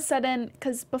 And all of a sudden,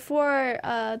 because before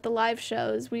the live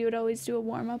shows, we would always do a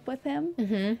warm-up with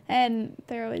him. And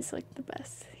they're always like the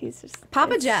best. He's just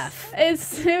Papa Jeff.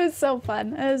 It was so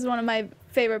fun. It was one of my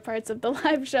favorite parts of the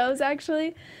live shows,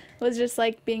 actually, was just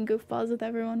like being goofballs with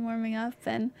everyone warming up.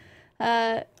 And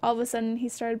all of a sudden, he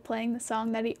started playing the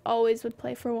song that he always would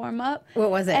play for warm-up.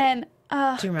 What was it? And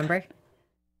do you remember?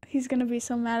 He's going to be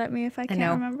so mad at me if I can't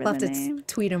remember we'll the have name. to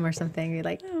tweet him or something. You're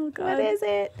like, Oh, God. what is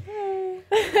it?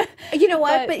 You know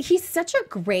what? But he's such a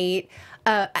great,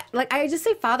 like I just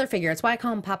say father figure. That's why I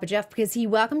call him Papa Jeff, because he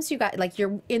welcomes you guys. Like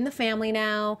you're in the family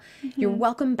now. You're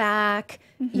welcome back.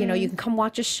 You know, you can come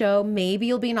watch a show. Maybe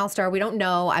you'll be an All-Star. We don't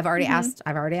know. I've already asked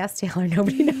Taylor.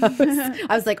 Nobody knows. I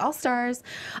was like All-Stars.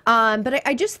 But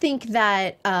I just think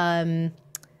that,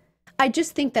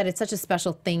 it's such a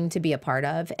special thing to be a part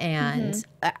of. And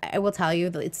I will tell you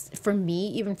that it's, for me,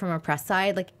 even from a press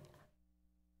side, like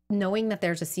knowing that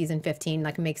there's a season 15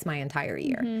 like makes my entire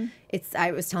year.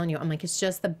 I was telling you, I'm like, it's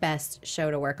just the best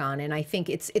show to work on. And I think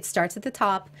it starts at the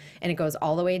top and it goes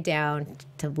all the way down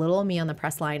to little me on the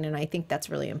press line. And I think that's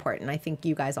really important. I think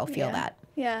you guys all feel that.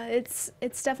 Yeah, it's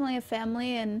definitely a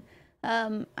family. And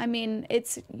I mean,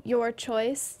 it's your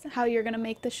choice how you're going to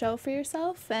make the show for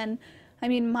yourself. And I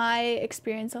mean, my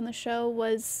experience on the show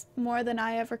was more than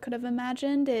I ever could have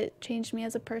imagined. It changed me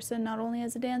as a person, not only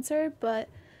as a dancer, but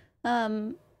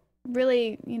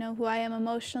really, you know, who I am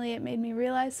emotionally. It made me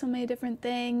realize so many different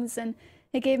things, and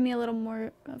it gave me a little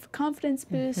more of a confidence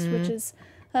boost, which is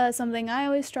something I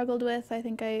always struggled with. I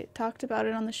think I talked about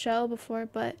it on the show before,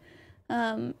 but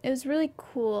it was really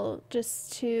cool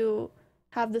just to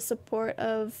have the support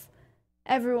of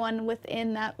everyone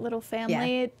within that little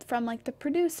family, from like the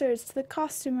producers to the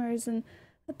costumers and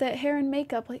the hair and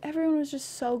makeup. Like everyone was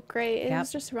just so great. It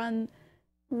was just run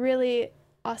really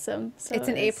awesome. So it's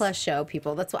an A+ show,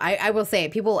 people. That's what I will say.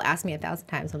 People will ask me 1,000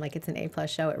 times. I'm like, it's an A+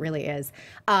 show. It really is.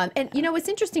 And you know, it's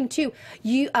interesting too.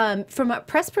 You, from a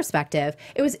press perspective,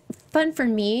 it was fun for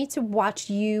me to watch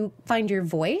you find your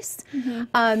voice,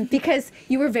 because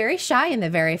you were very shy in the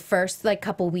very first like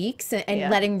couple weeks,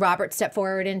 and letting Robert step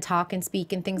forward and talk and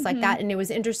speak and things like that. And it was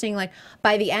interesting. Like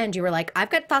by the end, you were like, I've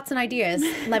got thoughts and ideas.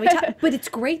 Let me talk. But it's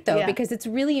great though, because it's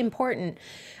really important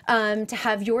to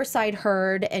have your side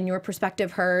heard and your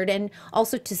perspective heard, and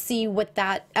also to see what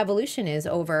that evolution is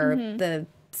over the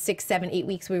 6, 7, 8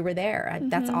 weeks we were there.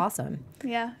 That's awesome.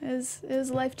 Yeah, it was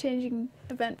a life-changing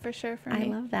event for sure for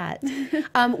me. I love that.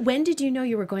 When did you know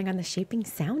you were going on the Shaping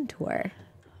Sound tour?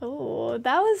 Oh,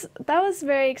 that was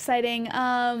very exciting.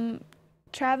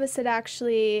 Travis had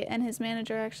actually, and his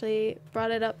manager actually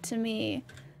brought it up to me,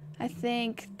 I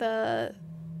think the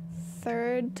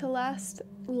third to last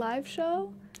live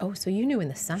show. Oh, so you knew in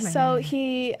the summer. So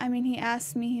he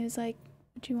asked me, he was like,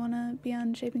 do you want to be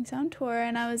on Shaping Sound tour?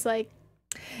 And I was like,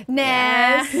 nah.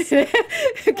 Yes.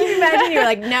 Can you imagine? You were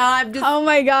like, no, I'm just. Oh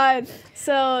my God.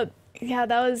 So yeah,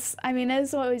 that was, I mean, it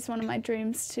was always one of my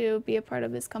dreams to be a part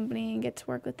of his company and get to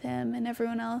work with him and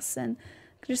everyone else. And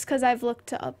just because I've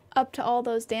looked up to all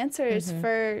those dancers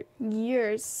for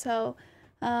years. So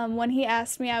when he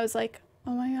asked me, I was like,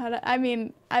 oh my God. I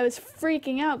mean, I was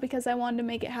freaking out because I wanted to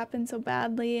make it happen so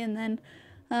badly. And then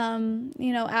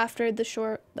you know, after the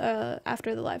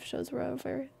live shows were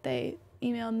over, they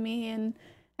emailed me and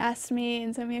asked me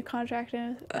and sent me a contract,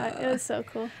 and it was so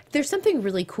cool. There's something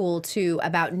really cool too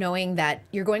about knowing that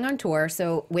you're going on tour.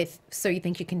 So You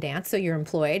Think You Can Dance, so you're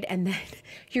employed, and then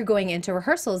you're going into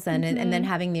rehearsals then, and then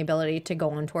having the ability to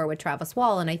go on tour with Travis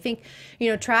Wall. And I think,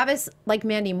 you know, Travis, like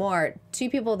Mandy Moore,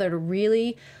 two people that are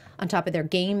really on top of their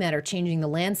game, that are changing the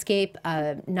landscape,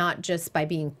 not just by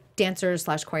being dancers /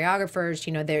 choreographers.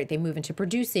 You know, they move into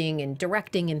producing and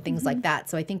directing and things like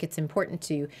that. So I think it's important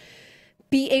to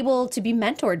be able to be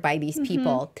mentored by these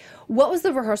people. What was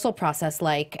the rehearsal process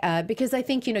like? Because I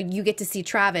think, you know, you get to see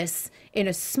Travis in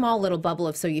a small little bubble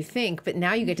of So You Think, but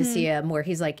now you get to see him where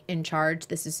he's like in charge.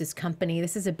 This is his company.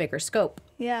 This is a bigger scope.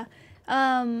 Yeah.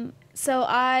 So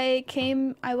I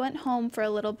went home for a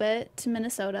little bit to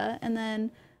Minnesota, and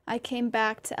then I came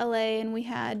back to LA, and we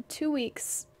had 2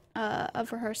 weeks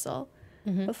of rehearsal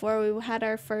before we had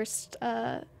our first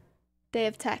day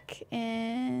of tech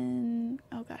in,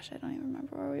 oh gosh, I don't even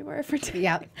remember where we were for two.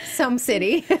 Yeah, some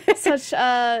city. Tours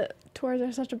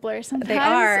are such a blur sometimes. They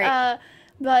are.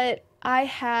 But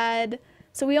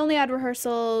so we only had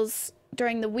rehearsals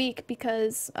during the week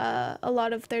because a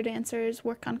lot of their dancers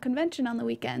work on convention on the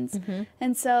weekends.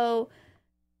 And so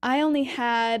I only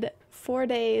had 4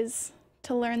 days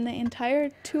to learn the entire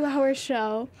 2-hour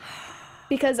show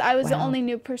because I was the only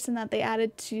new person that they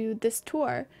added to this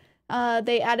tour.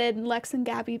 They added Lex and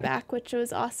Gabby back, which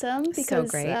was awesome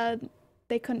because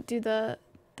they couldn't do the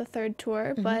third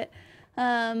tour. But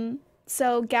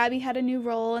so Gabby had a new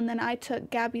role, and then I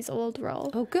took Gabby's old role.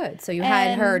 Oh, good. So you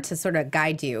had her to sort of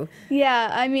guide you. Yeah,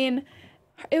 I mean,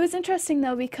 it was interesting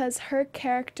though because her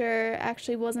character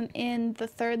actually wasn't in the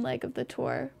third leg of the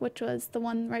tour, which was the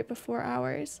one right before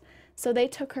ours. So they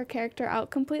took her character out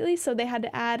completely, so they had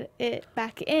to add it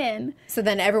back in. So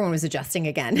then everyone was adjusting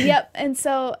again. Yep, and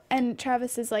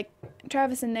Travis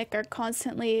and Nick are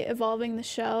constantly evolving the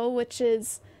show, which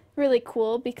is really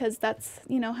cool because that's,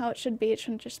 you know, how it should be. It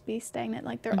shouldn't just be stagnant.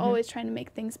 Like, they're always trying to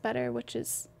make things better, which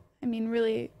is, I mean,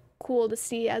 really cool to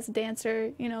see as a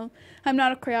dancer. You know, I'm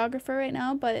not a choreographer right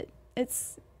now, but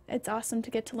it's awesome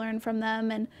to get to learn from them.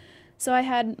 And so I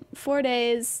had 4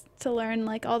 days to learn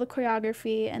like all the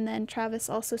choreography, and then Travis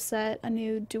also set a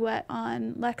new duet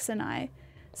on Lex and I.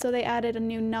 So they added a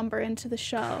new number into the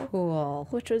show. Cool.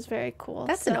 Which was very cool.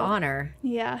 That's an honor.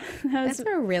 Yeah. That's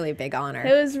a really big honor.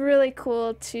 It was really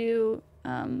cool to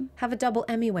have a double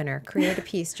Emmy winner create a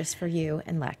piece just for you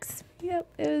and Lex. Yep.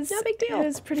 It was no big deal. It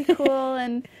was pretty cool,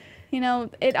 and you know,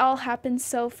 it all happened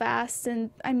so fast, and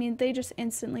I mean, they just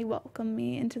instantly welcomed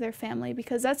me into their family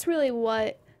because that's really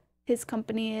what his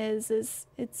company is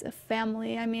it's a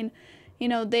family. I mean, you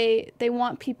know, they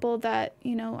want people that,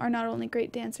 you know, are not only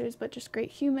great dancers but just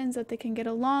great humans that they can get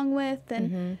along with,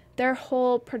 and their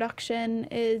whole production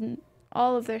and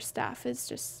all of their staff is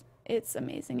just, it's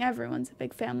amazing. Everyone's a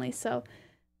big family, so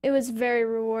it was very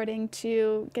rewarding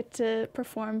to get to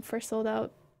perform for sold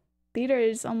out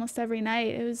theaters almost every night.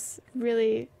 It was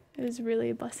really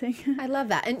a blessing. I love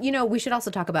that. And, you know, we should also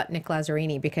talk about Nick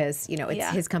Lazzarini because, you know, it's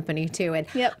his company too. And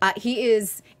he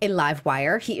is a live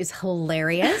wire. He is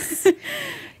hilarious.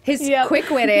 He's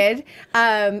quick-witted.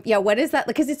 What is that?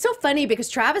 Because it's so funny because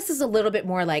Travis is a little bit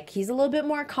more like, he's a little bit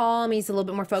more calm. He's a little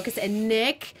bit more focused. And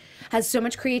Nick has so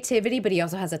much creativity, but he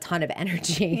also has a ton of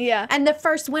energy. Yeah. And the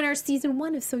first winner, season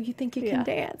 1 of So You Think You Can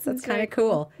Dance. That's kind of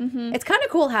cool. It's kind of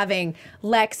cool having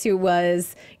Lex, who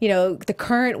was, you know, the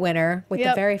current winner, with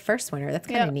the very first winner. That's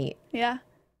kind of neat. Yeah.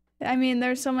 I mean,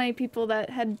 there's so many people that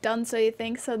had done So You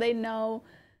Think, so they know,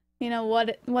 you know,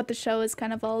 what the show is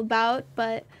kind of all about.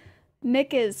 But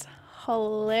Nick is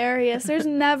hilarious. There's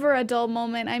never a dull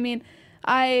moment. I mean,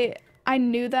 I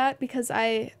knew that because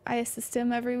I assist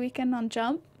him every weekend on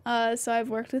Jump. So I've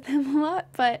worked with him a lot,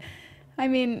 but I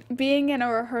mean, being in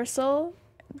a rehearsal,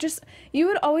 just, you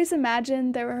would always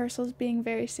imagine their rehearsals being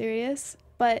very serious,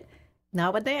 but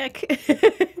not with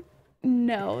Nick.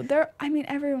 No,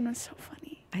 everyone was so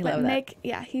funny. I love that. Nick,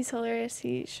 he's hilarious.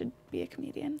 He should be a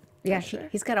comedian. Yeah, sure.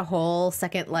 He's got a whole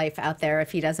second life out there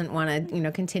if he doesn't want to, you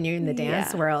know, continue in the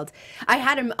dance world. I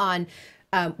had him on,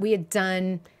 we had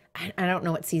done, I don't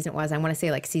know what season it was. I want to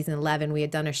say like season 11. We had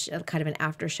done a kind of an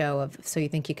after show of So You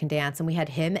Think You Can Dance, and we had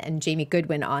him and Jamie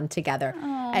Goodwin on together.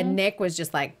 Aww. And Nick was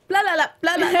just like blah blah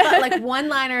blah blah blah, like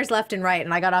one-liners left and right.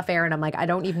 And I got off air and I'm like, I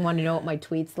don't even want to know what my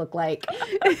tweets look like.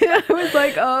 I was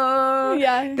like, oh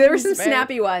yeah. There were some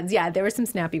snappy ones. Yeah, there were some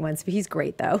snappy ones. But he's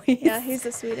great though. He's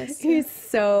the sweetest. He's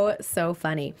so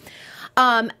funny.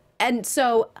 And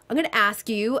so I'm going to ask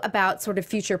you about sort of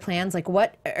future plans. Like,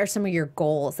 what are some of your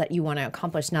goals that you want to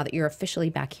accomplish now that you're officially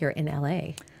back here in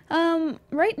LA?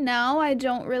 Right now, I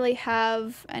don't really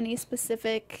have any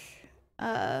specific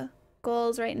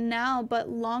goals right now, but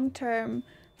long term,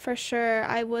 for sure,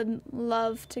 I would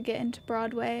love to get into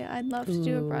Broadway. I'd love to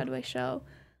do a Broadway show.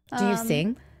 Do you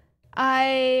sing?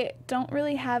 I don't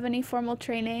really have any formal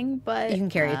training, but You can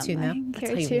carry a tune, though. I can That's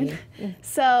carry a how you tune. need.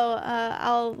 So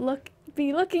I'll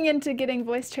be looking into getting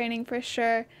voice training for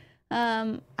sure.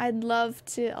 I'd love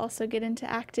to also get into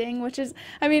acting, which is,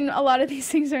 I mean, a lot of these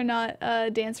things are not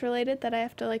dance related that I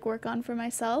have to like work on for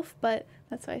myself, but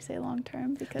that's why I say long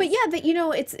term. Because But yeah, you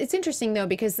know, it's interesting though,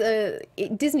 because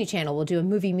Disney Channel will do a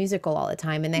movie musical all the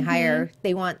time, and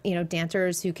they want, you know,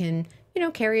 dancers who can, you know,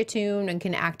 carry a tune and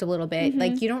can act a little bit.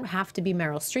 Like, you don't have to be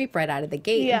Meryl Streep right out of the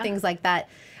gate and things like that.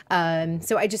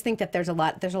 So I just think that there's a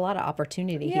lot of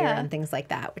opportunity here and things like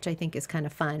that, which I think is kind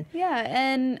of fun. Yeah,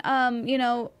 and you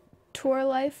know, tour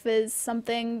life is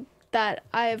something that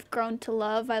I've grown to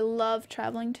love. I love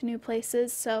traveling to new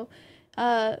places, so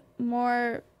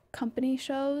more company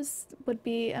shows would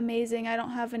be amazing. I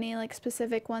don't have any like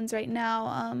specific ones right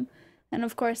now, and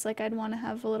of course, like I'd want to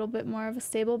have a little bit more of a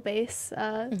stable base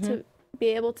to be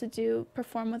able to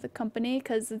perform with a company,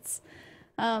 because it's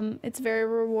very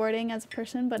rewarding as a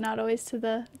person, but not always to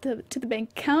the bank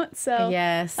account. So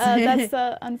Yes. that's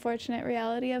the unfortunate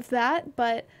reality of that.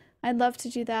 But I'd love to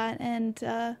do that, and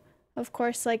of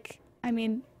course, like, I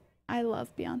mean, I love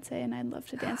Beyonce, and I'd love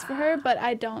to dance for her, but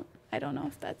I don't know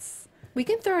if that's. We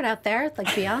can throw it out there, like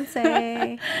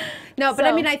Beyonce. No, but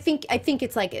I mean, I think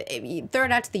it's like, you throw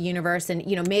it out to the universe, and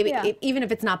you know, maybe even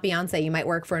if it's not Beyonce, you might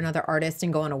work for another artist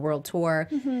and go on a world tour.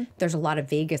 There's a lot of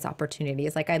Vegas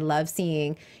opportunities. Like, I love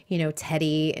seeing, you know,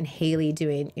 Teddy and Haley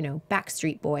doing, you know,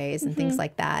 Backstreet Boys and things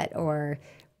like that, or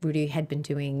Rudy had been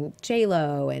doing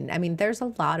J-Lo, and I mean, there's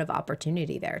a lot of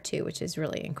opportunity there too, which is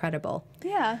really incredible.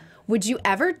 Yeah. Would you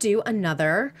ever do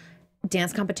another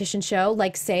dance competition show,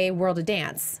 like say World of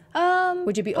Dance?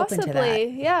 Would you be open to that?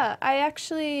 Possibly, yeah. I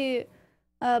actually,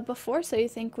 before So You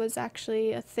Think was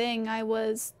actually a thing, I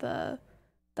was the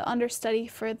understudy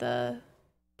for the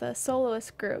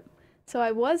soloist group. So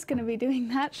I was going to be doing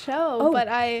that show, but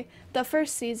the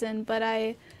first season,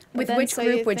 With which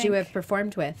group would you have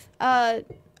performed with?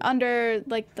 Under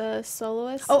like the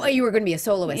soloist. Oh, you were going to be a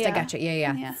soloist. I gotcha.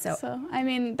 Yeah. So I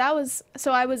mean, I was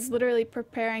literally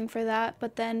preparing for that,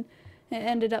 but then it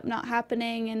ended up not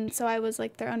happening, and so I was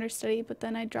like their understudy, but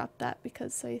then I dropped that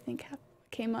because So You Think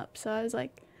came up. So I was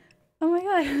like, oh my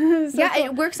God. Yeah, cool.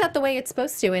 It works out the way it's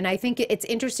supposed to, and I think it's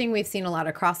interesting. We've seen a lot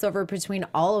of crossover between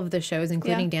all of the shows,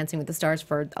 including Dancing with the Stars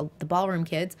for the ballroom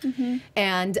kids,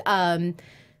 and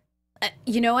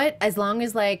you know what? As long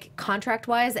as like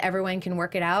contract-wise, everyone can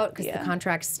work it out, because the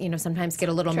contracts, you know, sometimes get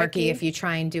a little murky if you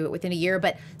try and do it within a year.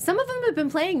 But some of them have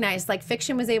been playing nice. Like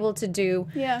Fiction was able to do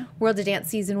World of Dance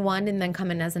season 1 and then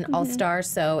come in as an all-star.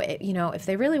 So you know, if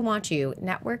they really want you,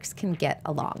 networks can get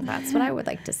along. That's what I would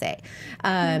like to say.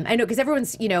 I know, because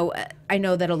everyone's, you know, I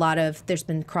know that there's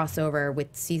been crossover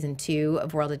with season 2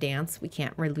 of World of Dance. We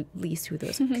can't release who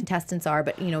those contestants are,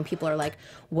 but you know, people are like,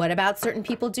 what about certain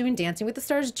people doing Dancing with the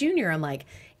Stars Junior? I'm like,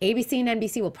 ABC and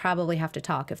NBC will probably have to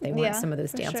talk if they want some of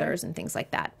those dancers and things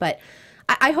like that. But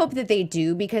I hope that they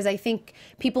do, because I think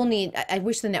I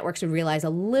wish the networks would realize a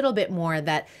little bit more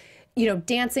that, you know,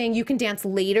 dancing, you can dance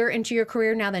later into your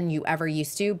career now than you ever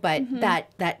used to, but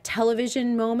that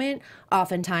television moment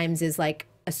oftentimes is like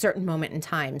a certain moment in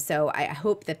time. So I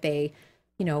hope that they,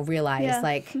 you know, realize,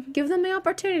 like, give them the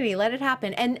opportunity, let it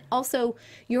happen. And also,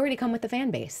 you already come with a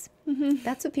fan base.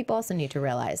 That's what people also need to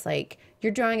realize. Like,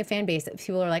 you're drawing a fan base that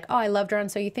people are like, oh, I loved her on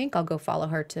So You Think, I'll go follow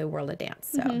her to World of Dance.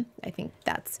 So I think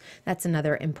that's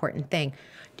another important thing.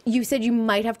 You said you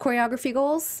might have choreography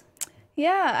goals?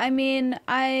 Yeah, I mean,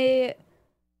 I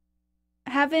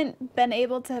haven't been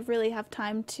able to really have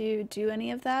time to do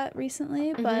any of that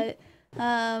recently, but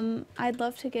I'd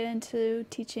love to get into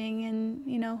teaching and,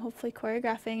 you know, hopefully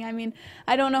choreographing. I mean,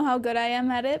 I don't know how good I am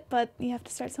at it, but you have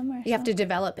to start somewhere. You have to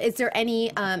develop. Is there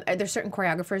any, are there certain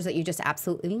choreographers that you just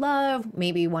absolutely love?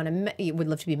 Maybe you would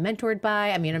love to be mentored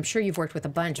by? I mean, I'm sure you've worked with a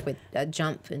bunch with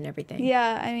Jump and everything.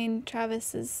 Yeah, I mean,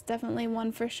 Travis is definitely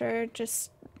one for sure.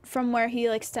 Just from where he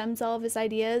like stems all of his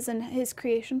ideas, and his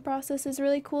creation process is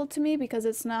really cool to me because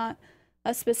it's not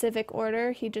a specific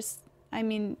order. He just, I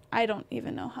mean, I don't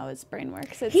even know how his brain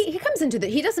works. He comes into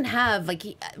he doesn't have, like,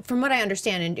 from what I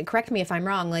understand, and correct me if I'm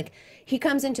wrong, like, he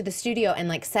comes into the studio and,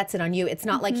 like, sets it on you. It's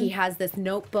not like he has this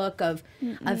notebook of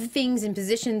things and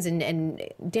positions and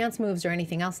dance moves or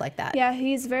anything else like that. Yeah,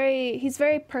 he's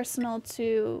very personal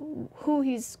to who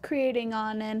he's creating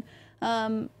on,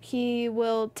 and he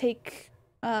will take,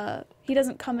 he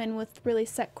doesn't come in with really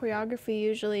set choreography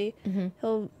usually.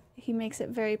 he makes it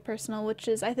very personal, which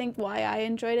is, I think, why I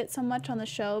enjoyed it so much on the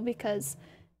show, because,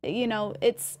 you know,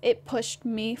 it pushed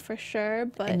me for sure.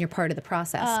 But and you're part of the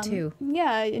process too.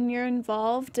 Yeah, and you're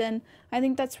involved, and I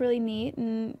think that's really neat,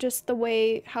 and just the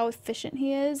way how efficient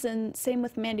he is, and same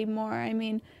with Mandy Moore. I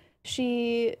mean,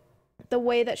 the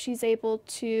way that she's able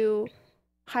to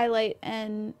highlight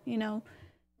and, you know,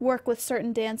 work with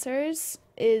certain dancers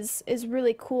is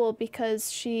really cool,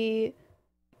 because she,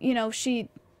 you know, she's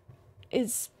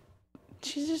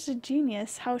just a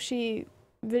genius, how she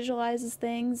visualizes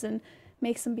things and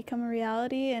makes them become a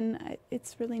reality, and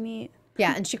it's really neat.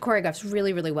 Yeah, and she choreographs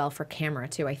really, really well for camera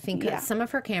too. I think some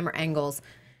of her camera angles,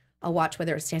 I'll watch,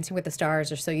 whether it's Dancing with the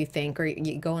Stars or So You Think, or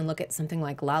you go and look at something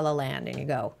like La La Land and you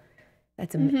go,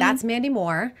 that's Mandy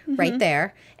Moore right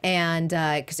there. And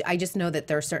because I just know that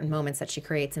there are certain moments that she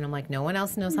creates, and I'm like, no one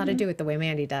else knows how to do it the way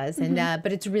Mandy does. And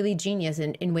but it's really genius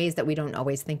in ways that we don't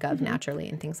always think of naturally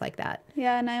and things like that.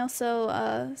 Yeah, and I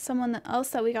also, someone else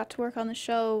that we got to work on the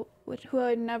show, who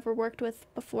I'd never worked with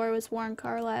before, was Warren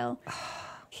Carlisle.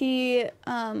 He,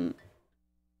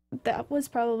 that was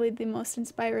probably the most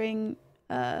inspiring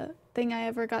thing I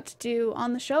ever got to do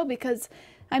on the show, because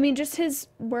I mean, just his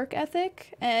work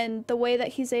ethic and the way that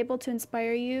he's able to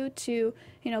inspire you to,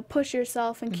 you know, push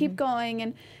yourself and keep going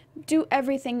and do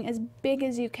everything as big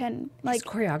as you can. Like, his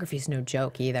choreography is no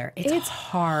joke either. It's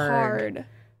hard.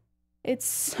 It's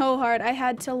so hard. I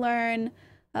had to learn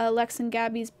Lex and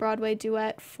Gabby's Broadway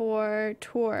duet for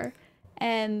tour,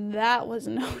 and that was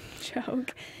no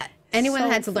joke. Anyone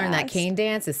that had to learn that cane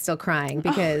dance is still crying,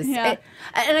 because and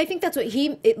I think that's what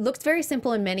it looks very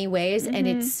simple in many ways, and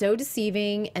it's so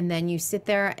deceiving. And then you sit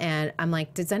there and I'm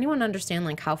like, does anyone understand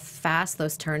like how fast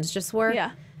those turns just were?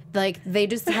 Yeah. Like they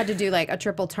just had to do like a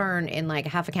triple turn in like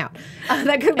half a count.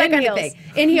 That kind of thing.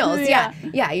 In heels, yeah.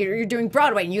 You're doing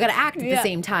Broadway and you got to act at the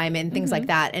same time and things like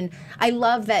that. And I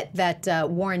love that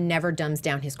Warren never dumbs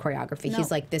down his choreography. No.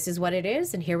 He's like, this is what it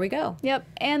is, and here we go. Yep,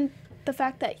 and the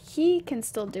fact that he can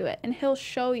still do it, and he'll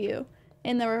show you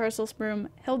in the rehearsal room.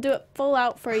 He'll do it full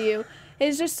out for you.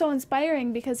 It's just so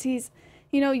inspiring, because he's,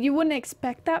 you know, you wouldn't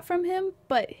expect that from him,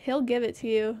 but he'll give it to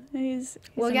you. He's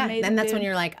well, an yeah, amazing and that's dude. when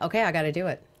you're like, okay, I got to do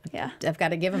it. Yeah. I've got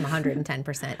to give him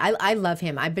 110%. I love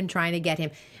him. I've been trying to get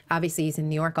him. Obviously, he's in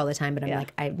New York all the time, but I'm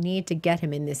like, I need to get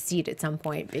him in this seat at some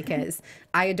point, because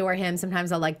I adore him.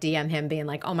 Sometimes I'll like DM him being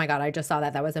like, oh my God, I just saw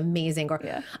that. That was amazing. Or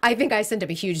I think I sent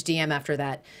him a huge DM after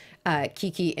that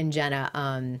Kiki and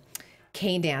Jenna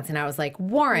cane dance. And I was like,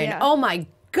 Warren, oh my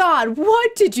God,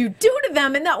 what did you do to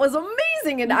them? And that was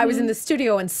amazing. And I was in the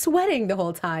studio and sweating the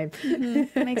whole time.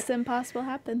 Makes the impossible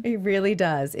happen. It really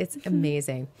does. It's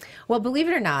amazing. Well, believe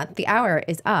it or not, the hour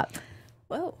is up.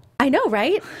 Whoa. I know,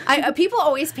 right? People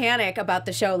always panic about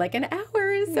the show, like an hour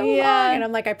is so long. And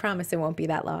I'm like, I promise it won't be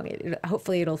that long.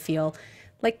 Hopefully it'll feel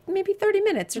like maybe 30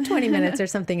 minutes or 20 minutes or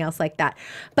something else like that.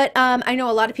 But I know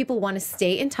a lot of people want to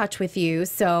stay in touch with you.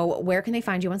 So where can they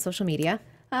find you on social media?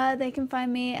 They can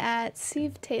find me at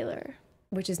Sieve Taylor.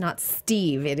 Which is not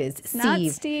Steve, it is It's Sieve.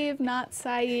 not Steve, not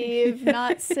Saeed,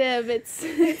 not Siv. It's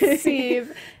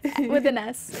Sieve with an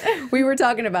S. We were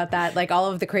talking about that, like all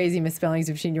of the crazy misspellings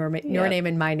between your name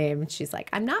and my name. And she's like,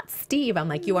 I'm not Steve. I'm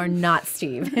like, you are not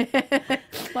Steve.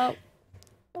 Well,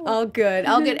 all good,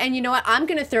 all good. And you know what? I'm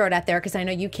going to throw it out there because I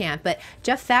know you can't. But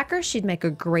Jeff Thacker, she'd make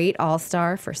a great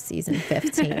all-star for season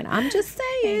 15. I'm just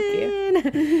saying.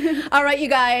 Thank you. All right, you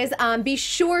guys. Be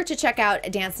sure to check out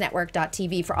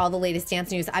dancenetwork.tv for all the latest dance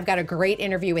news. I've got a great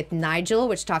interview with Nigel,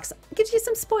 which gives you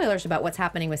some spoilers about what's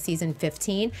happening with season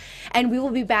 15. And we will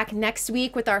be back next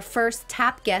week with our first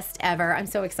tap guest ever. I'm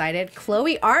so excited.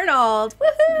 Chloe Arnold.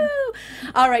 Woohoo!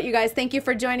 All right, you guys. Thank you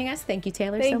for joining us. Thank you,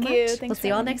 Taylor, so much. Thank you. Thanks we'll see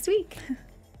you all next week.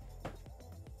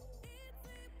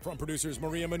 From producers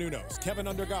Maria Menounos, Kevin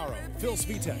Undergaro, Phil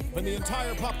Svitek, and the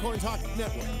entire Popcorn Talk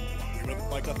Network, we would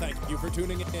like to thank you for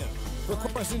tuning in. For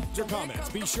questions or comments,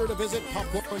 be sure to visit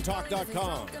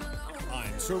popcorntalk.com.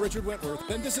 I'm Sir Richard Wentworth,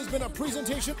 and this has been a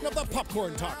presentation of the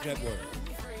Popcorn Talk Network.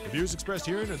 The views expressed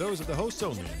herein are those of the hosts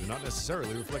only and do not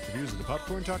necessarily reflect the views of the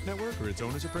Popcorn Talk Network or its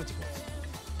owners or principals.